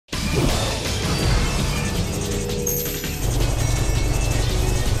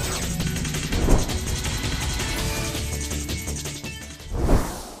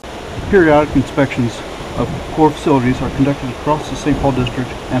Periodic inspections of Corps facilities are conducted across the St. Paul District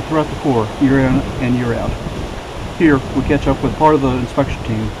and throughout the Corps year in and year out. Here, we catch up with part of the inspection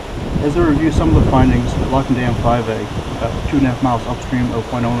team as they review some of the findings at Lock and Dam 5A, about 2.5 miles upstream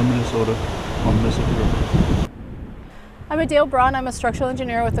of Winona, Minnesota, on the Mississippi River. I'm Adele Braun. I'm a structural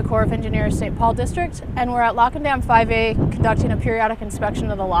engineer with the Corps of Engineers St. Paul District, and we're at Lock and Dam 5A conducting a periodic inspection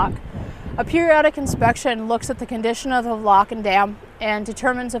of the lock. A periodic inspection looks at the condition of the lock and dam and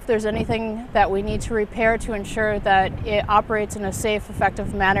determines if there's anything that we need to repair to ensure that it operates in a safe,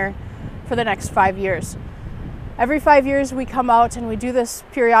 effective manner for the next 5 years. Every 5 years we come out and we do this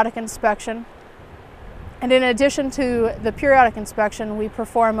periodic inspection. And in addition to the periodic inspection, we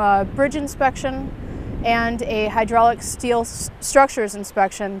perform a bridge inspection and a hydraulic steel structures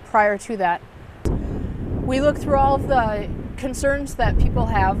inspection prior to that. We look through all of the concerns that people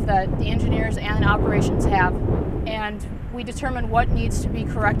have, that the engineers and operations have, and we determine what needs to be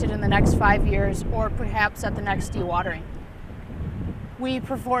corrected in the next 5 years or perhaps at the next dewatering. We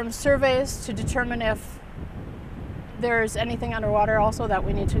perform surveys to determine if there's anything underwater also that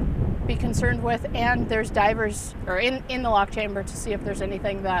we need to be concerned with, and there's divers or in the lock chamber to see if there's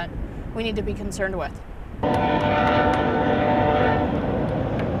anything that we need to be concerned with.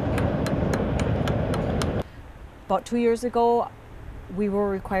 About 2 years ago, we were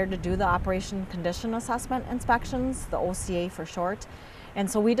required to do the operation condition assessment inspections, the OCA for short. And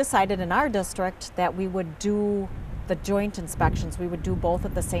so we decided in our district that we would do the joint inspections. We would do both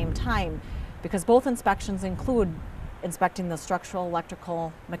at the same time, because both inspections include inspecting the structural,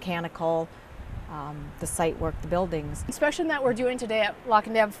 electrical, mechanical, the site work, the buildings. The inspection that we're doing today at Lock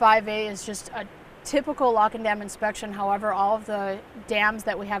and Dam 5A is just a typical lock and dam inspection. However, all of the dams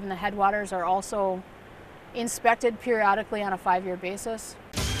that we have in the headwaters are also inspected periodically on a 5-year basis.